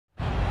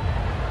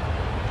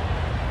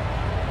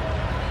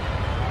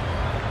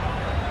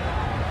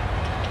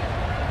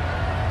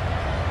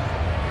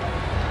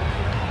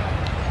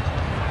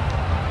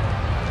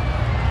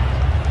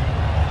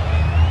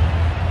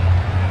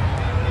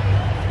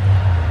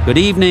Good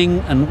evening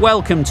and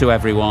welcome to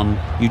everyone.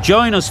 You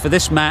join us for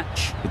this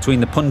match between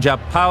the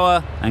Punjab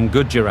Power and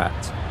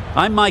Gujarat.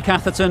 I'm Mike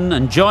Atherton,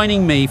 and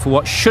joining me for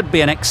what should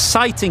be an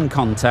exciting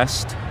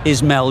contest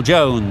is Mel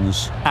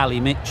Jones,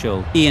 Ali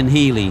Mitchell, Ian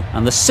Healy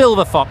and the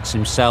Silver Fox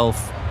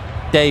himself,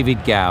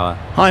 David Gower.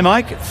 Hi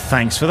Mike,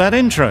 thanks for that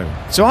intro.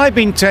 So I've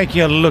been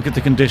taking a look at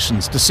the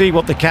conditions to see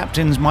what the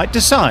captains might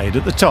decide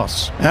at the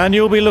toss. And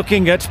you'll be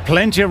looking at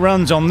plenty of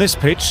runs on this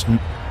pitch.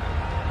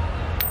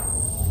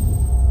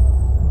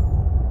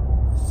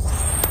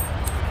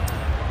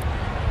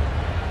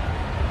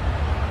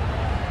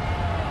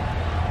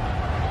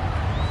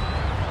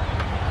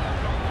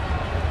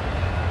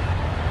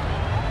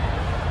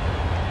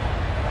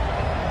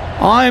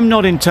 I'm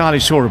not entirely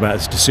sure about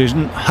this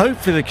decision.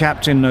 Hopefully the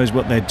captain knows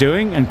what they're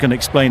doing and can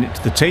explain it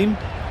to the team,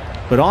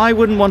 but I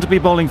wouldn't want to be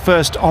bowling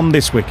first on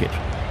this wicket.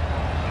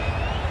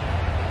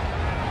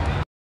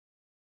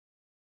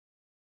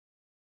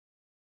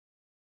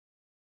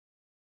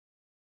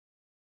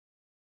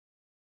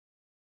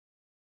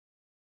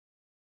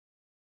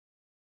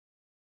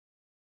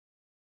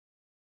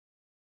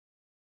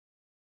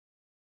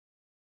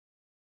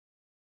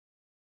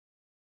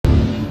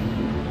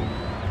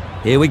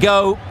 Here we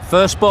go,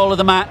 first ball of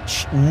the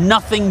match.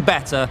 Nothing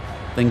better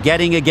than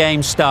getting a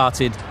game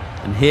started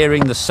and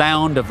hearing the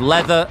sound of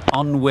leather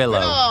on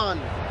willow.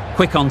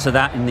 Quick onto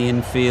that in the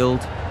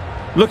infield.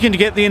 Looking to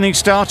get the innings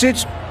started,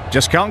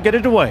 just can't get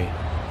it away.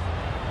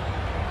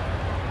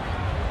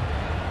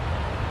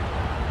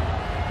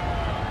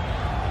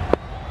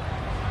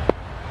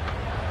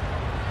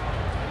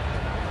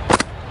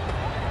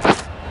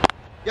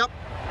 Yep.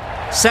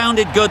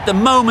 Sounded good the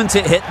moment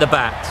it hit the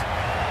bat.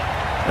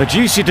 A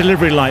juicy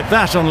delivery like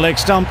that on leg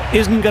stump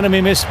isn't going to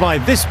be missed by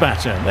this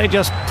batter. They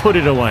just put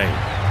it away.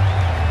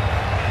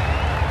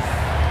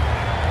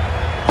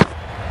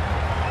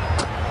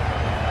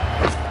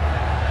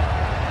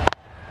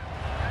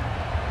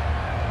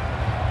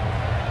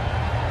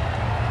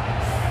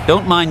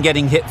 Don't mind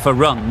getting hit for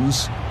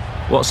runs.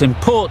 What's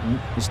important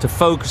is to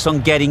focus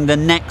on getting the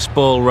next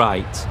ball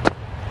right.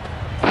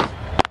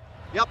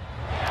 Yep.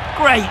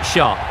 Great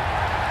shot.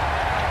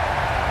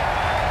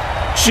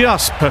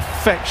 Just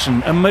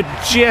perfection, a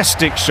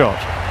majestic shot.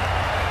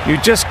 You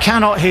just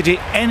cannot hit it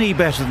any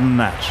better than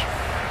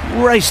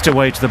that. Raced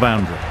away to the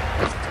boundary.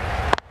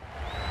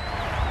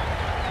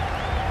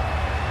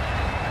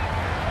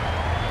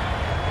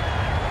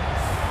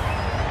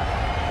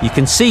 You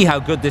can see how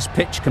good this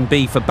pitch can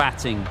be for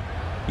batting.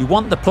 You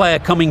want the player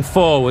coming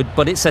forward,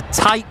 but it's a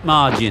tight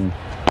margin.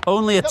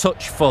 Only a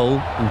touch full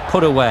and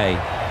put away.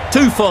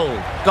 Too full,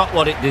 got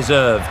what it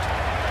deserved.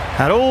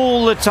 Had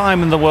all the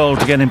time in the world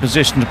to get in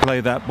position to play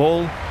that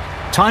ball.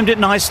 Timed it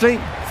nicely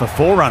for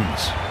 4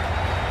 runs.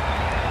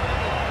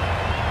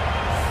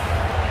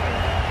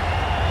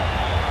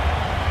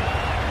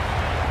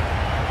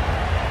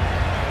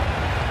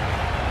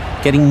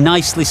 Getting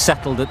nicely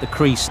settled at the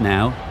crease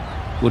now.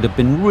 Would have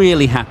been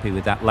really happy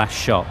with that last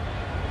shot.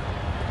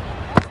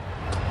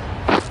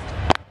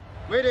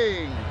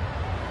 Waiting.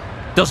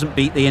 Doesn't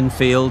beat the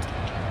infield.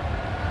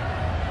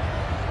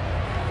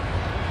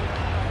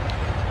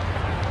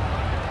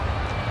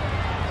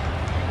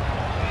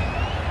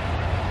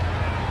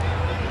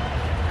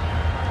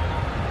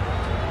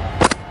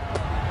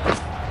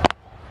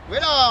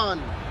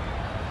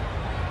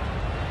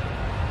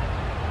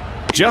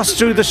 Just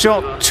threw the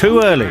shot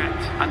too early.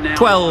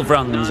 12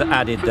 runs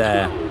added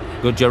there.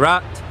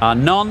 Gujarat are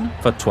none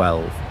for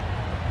 12.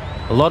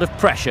 A lot of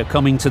pressure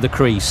coming to the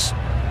crease.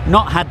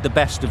 Not had the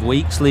best of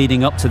weeks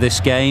leading up to this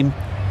game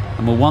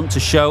and will want to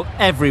show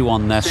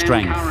everyone their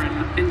strength.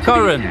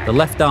 Curran, the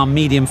left-arm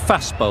medium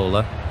fast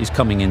bowler, is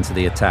coming into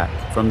the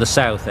attack from the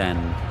south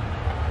end.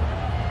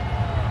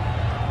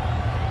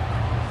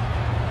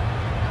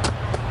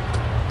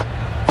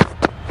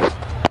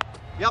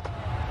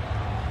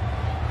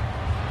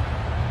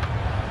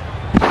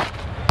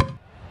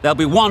 There'll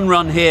be 1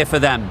 run here for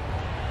them.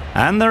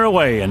 And they're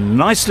away and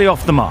nicely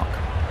off the mark.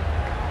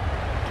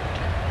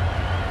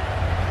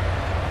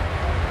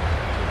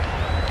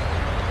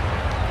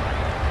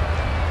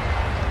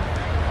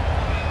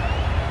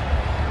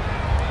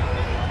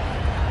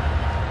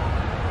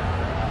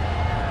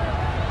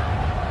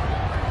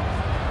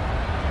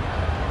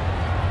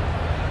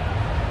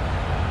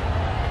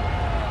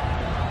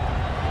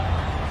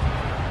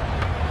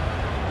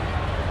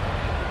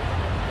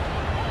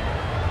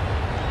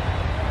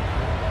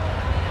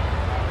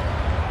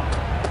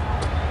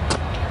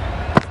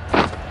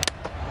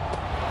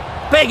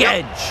 Big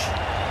edge.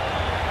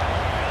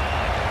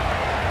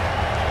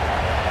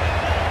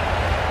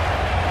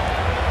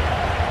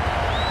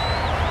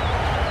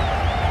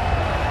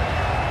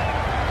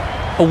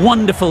 A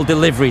wonderful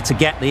delivery to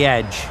get the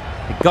edge.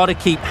 You've got to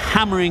keep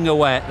hammering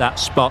away at that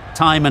spot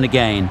time and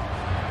again.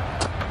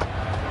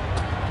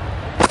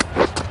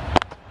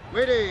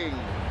 Waiting.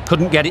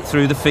 Couldn't get it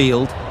through the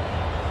field.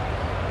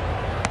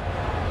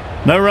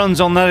 No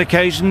runs on that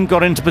occasion,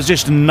 got into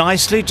position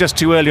nicely, just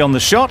too early on the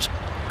shot,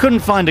 couldn't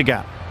find a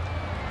gap.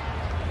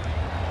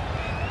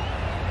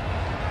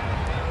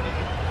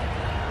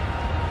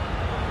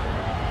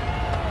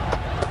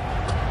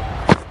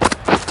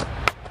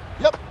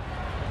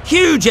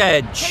 Huge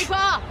edge.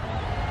 Keeper!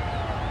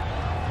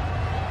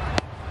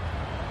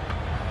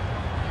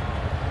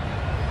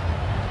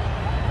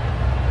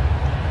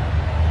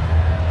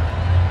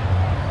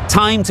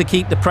 Time to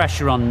keep the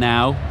pressure on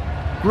now.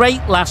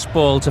 Great last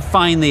ball to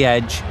find the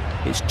edge.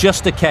 It's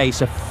just a case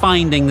of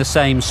finding the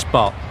same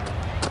spot.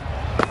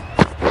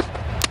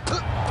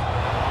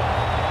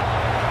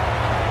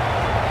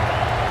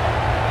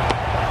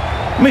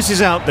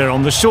 Misses out there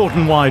on the short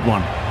and wide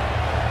one.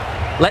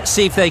 Let's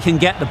see if they can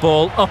get the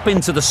ball up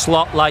into the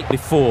slot like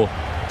before.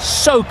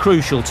 So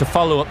crucial to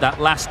follow up that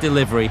last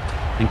delivery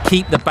and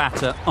keep the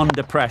batter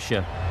under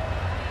pressure.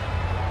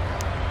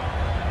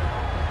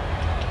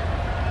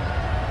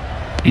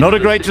 Not a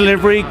great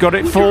delivery, got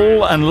it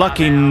full and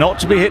lucky not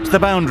to be hit to the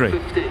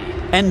boundary.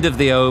 End of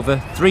the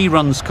over, 3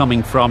 runs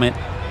coming from it.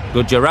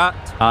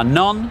 Gujarat are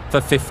none for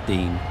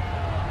 15.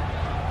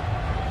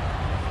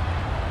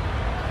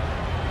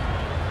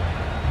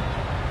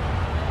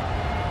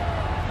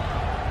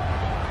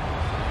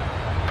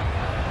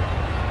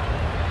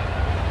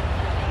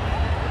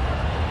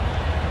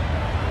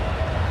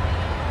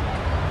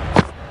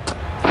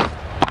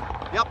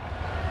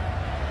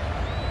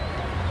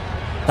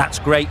 That's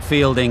great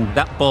fielding.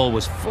 That ball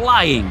was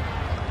flying.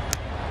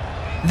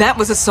 That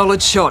was a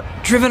solid shot.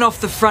 Driven off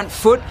the front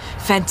foot.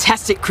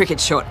 Fantastic cricket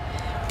shot.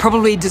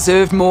 Probably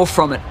deserved more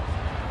from it.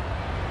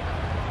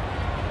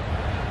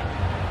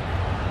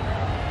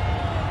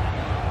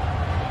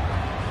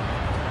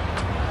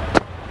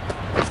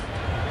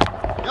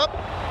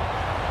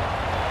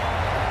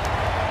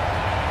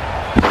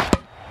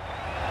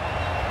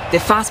 They're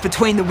fast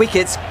between the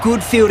wickets.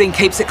 Good fielding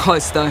keeps it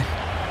close though.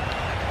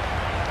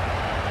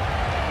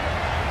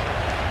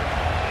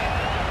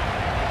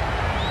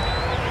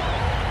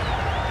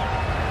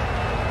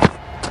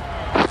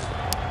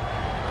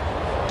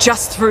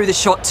 Just threw the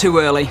shot too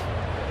early.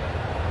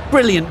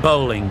 Brilliant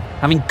bowling.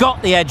 Having got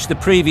the edge the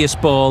previous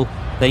ball,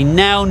 they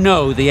now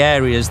know the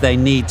areas they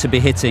need to be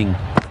hitting.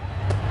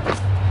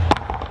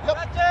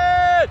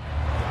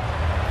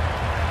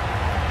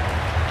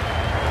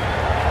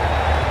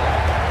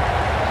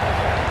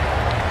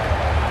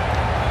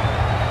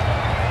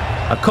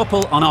 A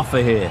couple on offer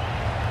here.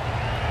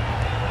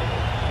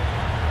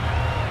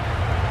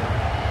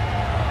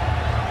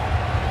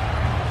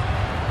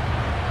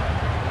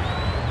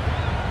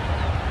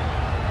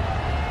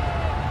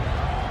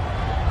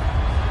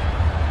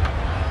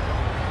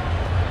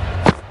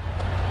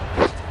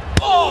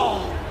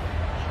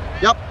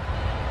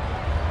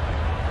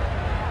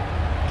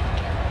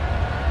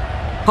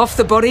 Off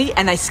the body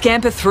and they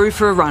scamper through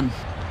for a run.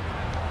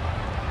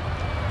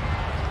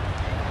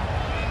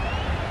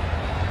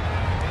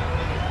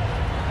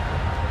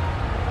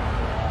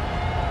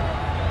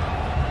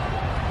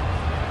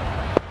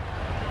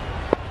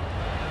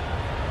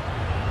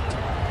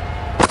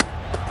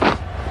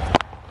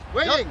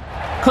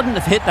 Couldn't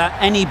have hit that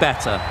any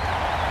better.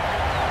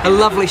 A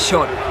lovely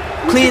shot.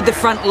 Cleared the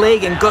front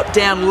leg and got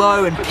down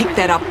low and picked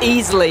that up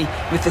easily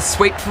with the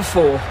sweep for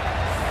 4.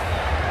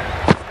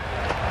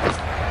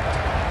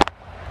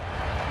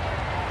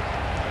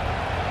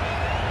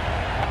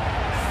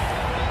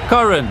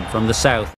 Curran from the south.